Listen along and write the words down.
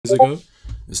years ago.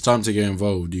 It's time to get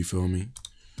involved, you feel me?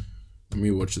 Let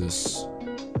me watch this.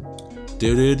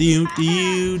 Bro,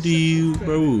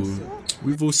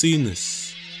 we've all seen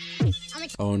this.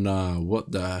 Oh nah,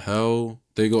 what the hell?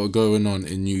 They got it going on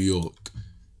in New York.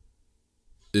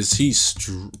 Is he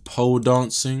pole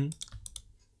dancing?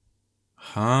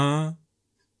 Huh?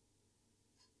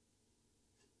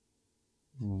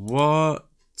 What?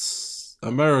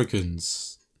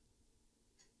 Americans.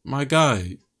 My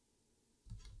guy.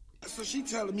 So she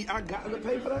telling me I got to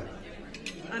pay for that?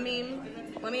 I mean,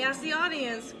 let me ask the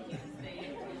audience.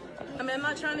 I mean, I'm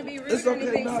not trying to be rude It's or okay.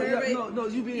 anything, sir, No,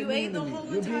 you being you ate the whole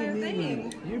entire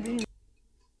thing.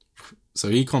 So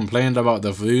he complained about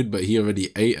the food, but he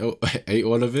already ate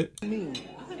all of it? I'm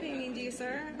not being mean to you,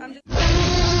 sir. I'm just...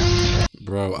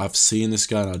 Bro, I've seen this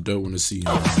guy and I don't want to see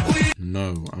him.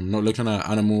 No, I'm not looking at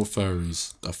animal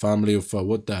furries. A family of fur.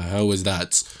 What the hell is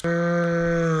that?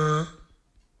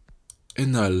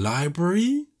 In the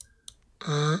library?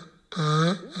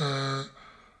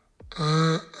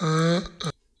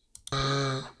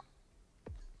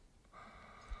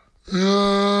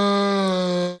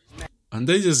 And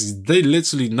they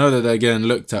literally know that they're getting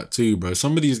looked at too, bro.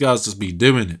 Some of these guys just be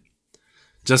doing it.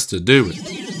 Just to do it.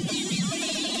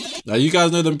 Like, you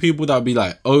guys know them people that be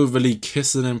like overly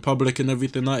kissing in public and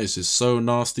everything? That is just so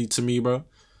nasty to me, bro.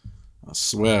 I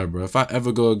swear, bro. If I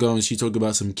ever go and she talk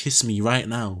about some kiss me right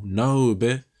now. No,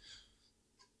 bitch.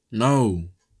 No.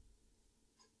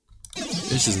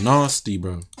 This is nasty,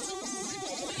 bro.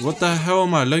 What the hell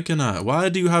am I looking at? Why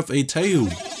do you have a tail?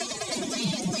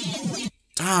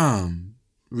 Damn.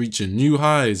 Reaching new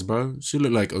highs, bro. She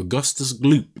look like Augustus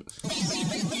Gloop.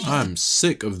 I'm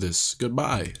sick of this.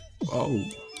 Goodbye. Oh.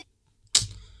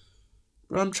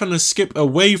 Bro, I'm trying to skip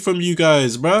away from you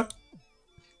guys, bro.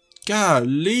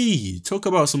 Golly. Talk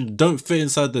about some don't fit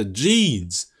inside the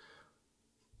jeans.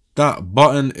 That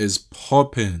button is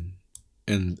popping.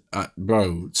 And,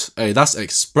 bro, hey, that's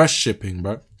express shipping,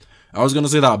 bro. I was gonna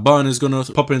say that button is gonna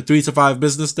pop in 3 to 5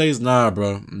 business days. Nah,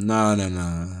 bro.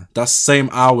 Nah. That's same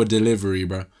hour delivery,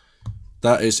 bro.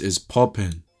 That is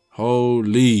popping.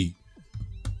 Holy.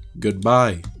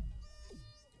 Goodbye.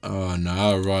 Oh, no,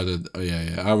 I'd rather... Oh,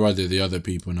 yeah. I'd rather the other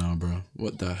people now, bro.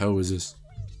 What the hell is this?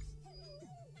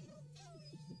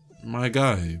 My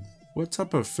guy. What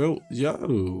type of filth?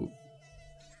 Yo.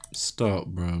 Stop,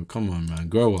 bro. Come on, man.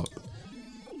 Grow up.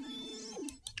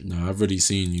 No, I've already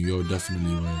seen you. You're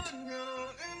definitely weird.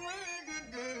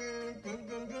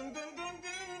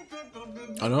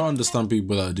 I don't understand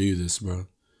people that do this, bro.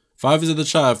 5 is in the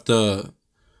chat if the...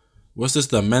 What's this?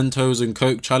 The Mentos and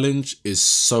Coke challenge is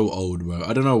so old, bro.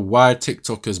 I don't know why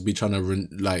TikTokers be trying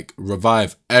to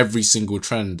revive every single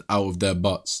trend out of their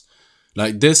butts.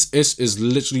 Like, this is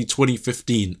literally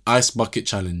 2015 ice bucket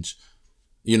challenge.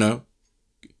 You know?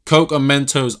 Coke and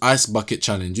Mentos ice bucket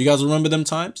challenge. You guys remember them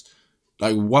times?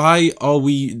 Like, why are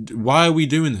we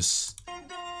doing this?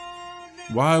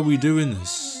 Why are we doing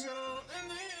this?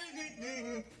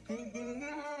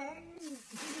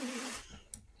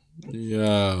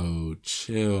 Yo,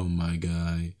 chill, my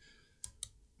guy.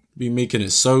 Be making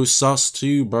it so sus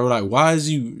too, bro. Like, why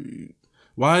is you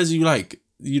like,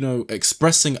 you know,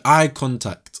 expressing eye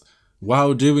contact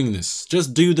while doing this?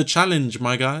 Just do the challenge,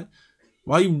 my guy.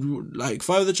 Why you like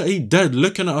 5 of the chat? He dead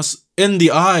looking at us in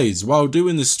the eyes while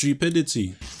doing this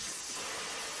stupidity.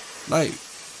 Like,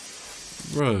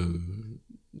 bro,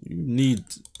 you need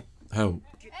help.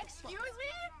 Excuse me?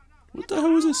 What the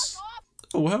hell is this?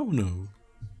 Oh, hell no.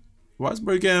 Why is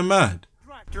bro getting mad?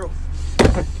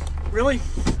 Really?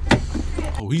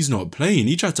 Oh, he's not playing.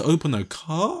 He tried to open a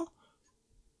car?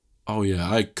 Oh, yeah,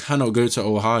 I cannot go to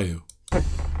Ohio.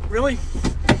 Really?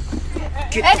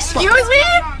 Excuse me?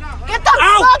 Get the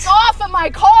fuck off of my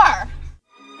car!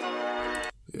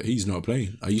 Yeah, he's not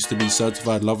playing. I used to be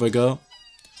certified lover girl.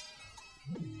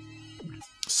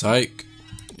 Psych.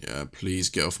 Yeah, please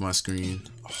get off my screen.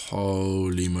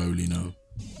 Holy moly, no.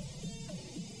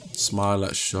 Smile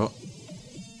at shot.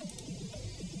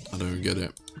 I don't get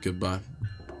it. Goodbye.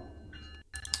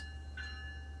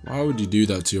 Why would you do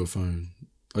that to your phone?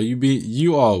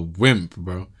 You are a wimp,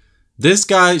 bro. This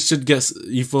guy should get,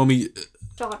 you feel me?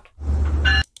 Shot.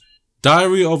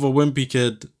 Diary of a Wimpy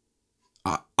Kid,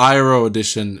 IRO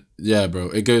edition. Yeah,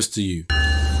 bro, it goes to you.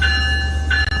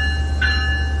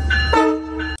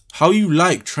 How you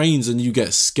like trains and you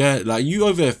get scared? Like, you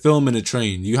over here filming a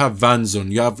train. You have Vans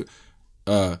on. You have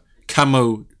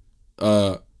camo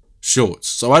shorts.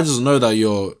 So I just know that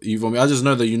you feel me? I just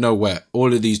know that you know where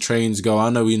all of these trains go. I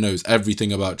know he knows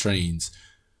everything about trains.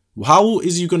 How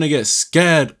is you gonna get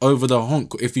scared over the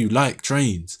honk if you like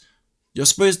trains? You're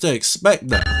supposed to expect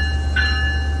that.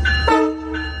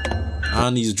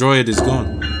 And his droid is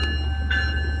gone.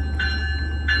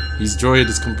 His droid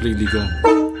is completely gone.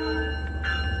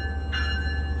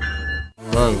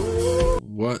 Bro,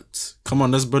 what? Come on,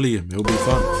 let's bully him. It'll be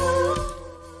fun.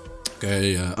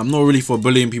 Okay, yeah. I'm not really for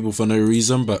bullying people for no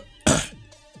reason, but...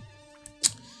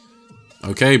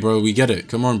 okay, bro, we get it.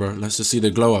 Come on, bro. Let's just see the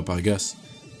glow up, I guess.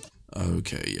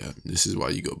 Okay, yeah. This is why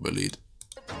you got bullied.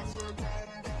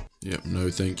 Yep, no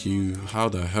thank you. How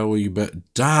the hell are you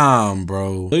damn,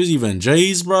 bro. Those even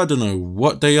J's, bro? I don't know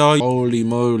what they are. Holy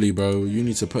moly, bro. You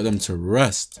need to put them to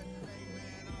rest.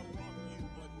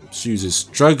 Shoes is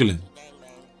struggling.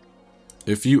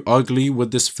 If you ugly with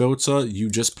this filter,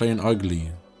 you just plain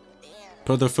ugly.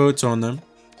 Put the filter on them.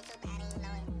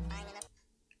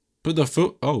 Put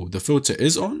the oh, the filter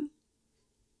is on?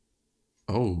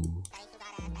 Oh.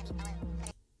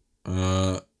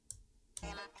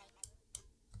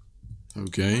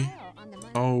 Okay.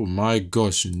 Oh my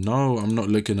gosh, no, I'm not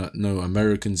looking at no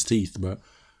Americans' teeth, bro.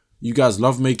 You guys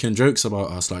love making jokes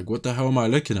about us. Like, what the hell am I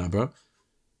looking at, bro?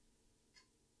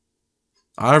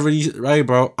 Right,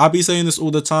 bro. I be saying this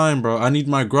all the time, bro. I need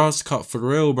my grass cut for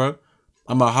real, bro.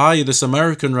 I'ma hire this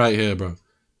American right here, bro.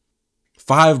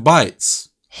 5 bites.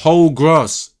 Whole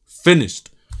grass. Finished.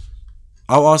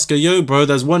 I'll ask her, yo, bro,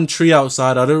 there's one tree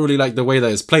outside. I don't really like the way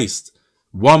that it's placed.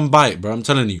 1 bite, bro. I'm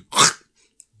telling you.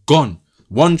 Gone.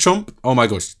 1 chomp. Oh my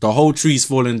gosh. The whole tree's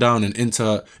falling down and into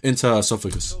her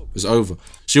esophagus. It's over.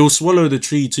 She'll swallow the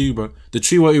tree too, bro. The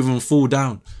tree won't even fall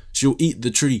down. She'll eat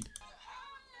the tree.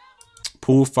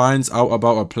 Paul finds out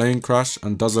about a plane crash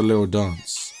and does a little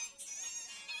dance.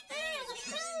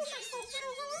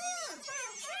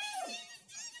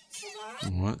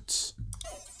 What?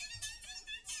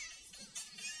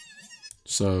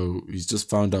 So he's just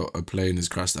found out a plane has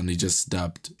crashed and he just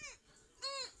dabbed.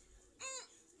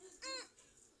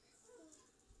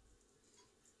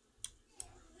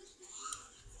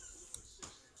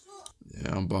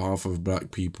 Yeah, on behalf of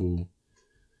black people,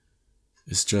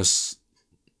 it's just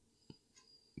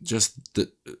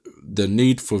the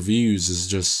need for views is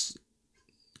just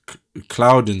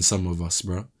clouding some of us,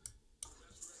 bro.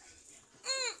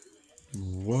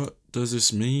 What does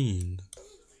this mean?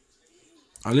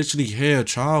 I literally hear a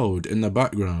child in the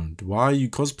background. Why are you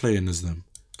cosplaying as them?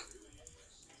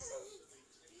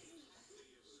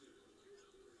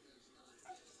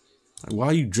 Like, why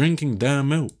are you drinking their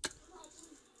milk?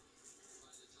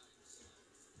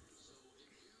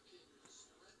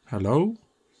 Hello?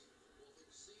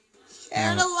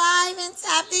 Share the live and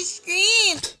tap the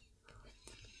screen.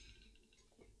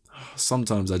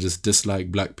 Sometimes I just dislike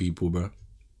black people, bro.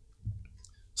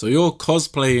 So you're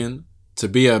cosplaying to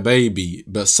be a baby,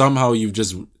 but somehow you've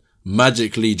just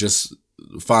magically just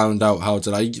found out how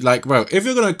to like, bro, if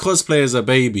you're gonna cosplay as a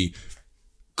baby,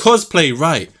 cosplay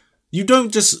right. You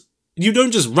don't just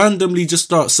randomly just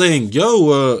start saying,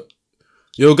 yo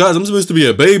guys, I'm supposed to be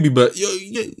a baby, but yo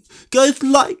guys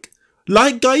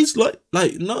guys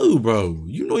like no, bro,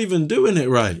 you're not even doing it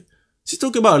right. She's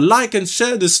talking about like and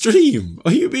share the stream.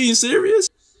 Are you being serious?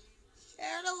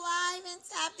 Share the live and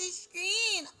tap the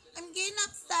screen. I'm getting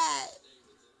upset.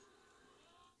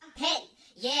 Hey,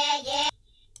 yeah.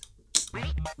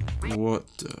 What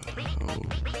the hell?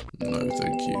 No,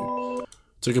 thank you.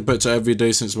 Took a picture every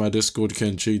day since my Discord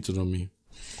Ken cheated on me.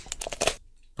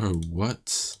 Oh,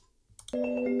 what?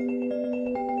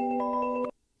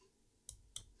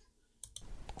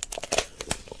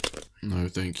 No,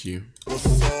 thank you.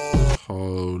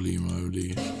 Holy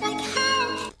moly.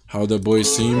 How the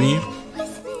boys see me?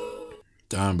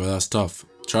 Damn, bro, that's tough.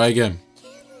 Try again.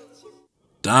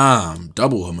 Damn,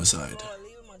 double homicide.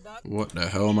 What the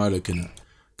hell am I looking at?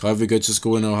 Can't even go to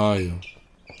school in Ohio.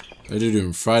 They're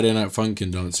doing Friday Night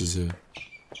Funkin' dances here.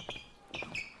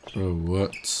 Bro,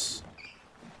 what?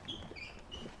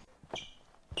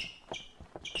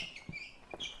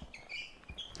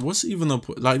 What's even the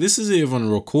point? Like, this isn't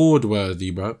even record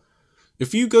worthy, bro.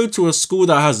 If you go to a school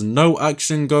that has no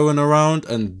action going around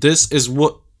and this is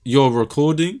what you're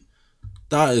recording,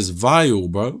 that is vile,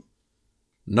 bro.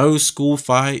 No school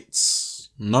fights.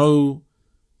 No.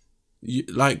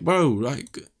 Like, bro,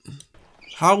 like,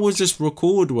 how was this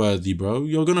record worthy, bro?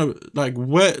 You're gonna, like,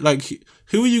 where, like,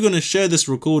 who are you gonna share this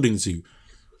recording to?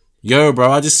 Yo,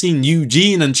 bro, I just seen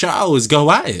Eugene and Charles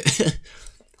go at it.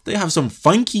 They have some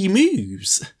funky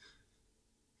moves.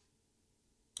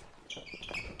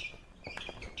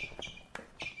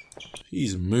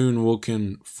 He's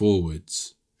moonwalking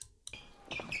forwards.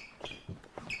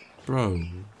 Bro.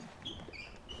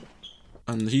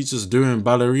 And he's just doing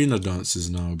ballerina dances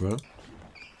now, bro.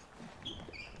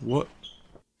 What?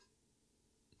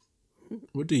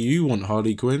 What do you want,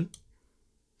 Harley Quinn?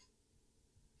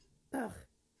 Ugh,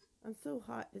 I'm so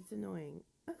it's annoying.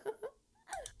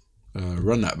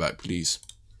 Run that back, please.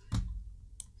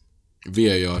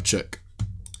 VAR check.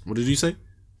 What did you say?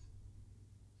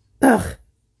 Ugh,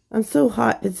 I'm so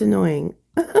hot, it's annoying.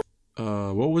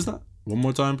 What was that? One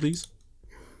more time, please.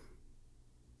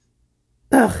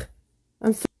 Ugh,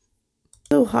 I'm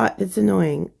so hot, it's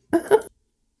annoying.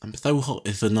 I'm so hot,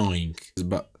 it's annoying.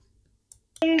 But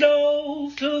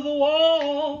Windows to the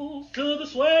wall, till the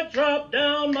sweat drop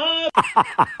down my.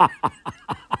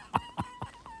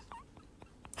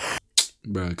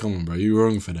 bro, come on, bro. You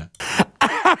wrong for that.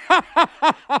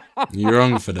 You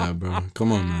wrong for that, bro.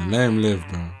 Come on, man. Let him live,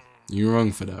 bro. You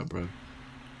wrong for that, bro.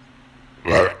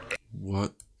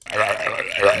 What?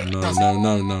 No.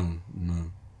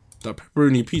 That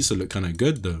pepperoni pizza look kind of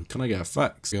good, though. Can I get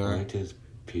facts? Why does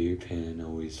Peter Pan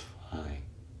always fly?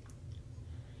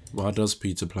 Why does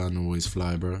Peter Pan always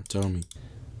fly, bro? Tell me.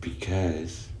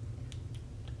 Because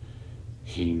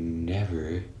he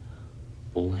never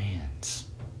lands.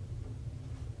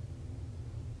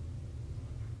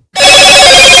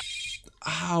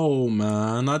 Ow,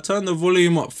 man. I turned the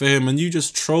volume up for him and you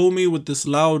just troll me with this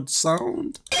loud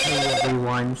sound? Hey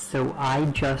everyone, so I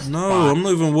just No, I'm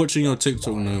not even watching your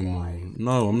TikTok no more.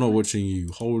 No, I'm not watching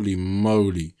you. Holy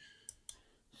moly.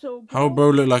 How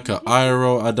bro look like an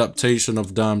IRL adaptation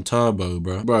of damn Turbo,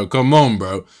 bro? Bro, come on,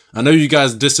 bro. I know you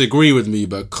guys disagree with me,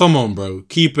 but come on, bro.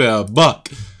 Keep it a buck.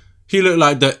 He looked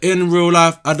like the in real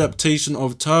life adaptation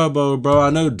of Turbo, bro.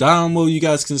 I know damn well you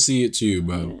guys can see it too,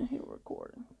 bro. You're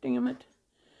recording. Damn it.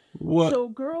 What? So,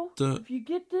 girl, if you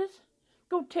get this,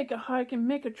 go take a hike and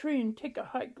make a tree and take a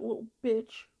hike, little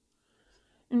bitch.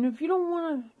 And if you don't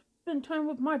want to spend time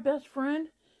with my best friend,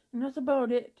 and that's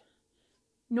about it.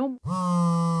 No.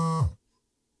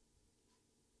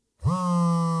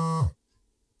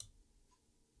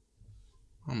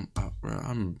 I'm up, bro.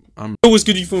 I'm. Always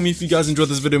good, you feel me? If you guys enjoyed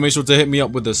this video, make sure to hit me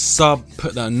up with a sub.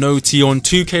 Put that noti on.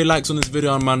 2K likes on this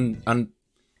video, man, and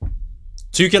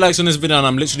 2K likes on this video, and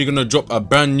I'm literally gonna drop a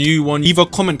brand new one. Leave a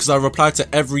comment because I reply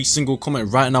to every single comment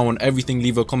right now on everything.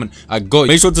 Leave a comment. I got you.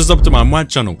 Make sure to sub to my Mad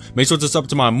channel. Make sure to sub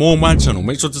to my More Mad channel.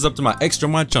 Make sure to sub to my Extra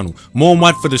Mad channel. More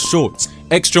Mad for the shorts.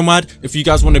 Extra Mad if you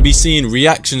guys want to be seeing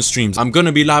reaction streams. I'm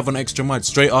gonna be live on Extra Mad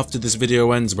straight after this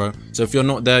video ends, bro. So if you're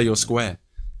not there, you're square.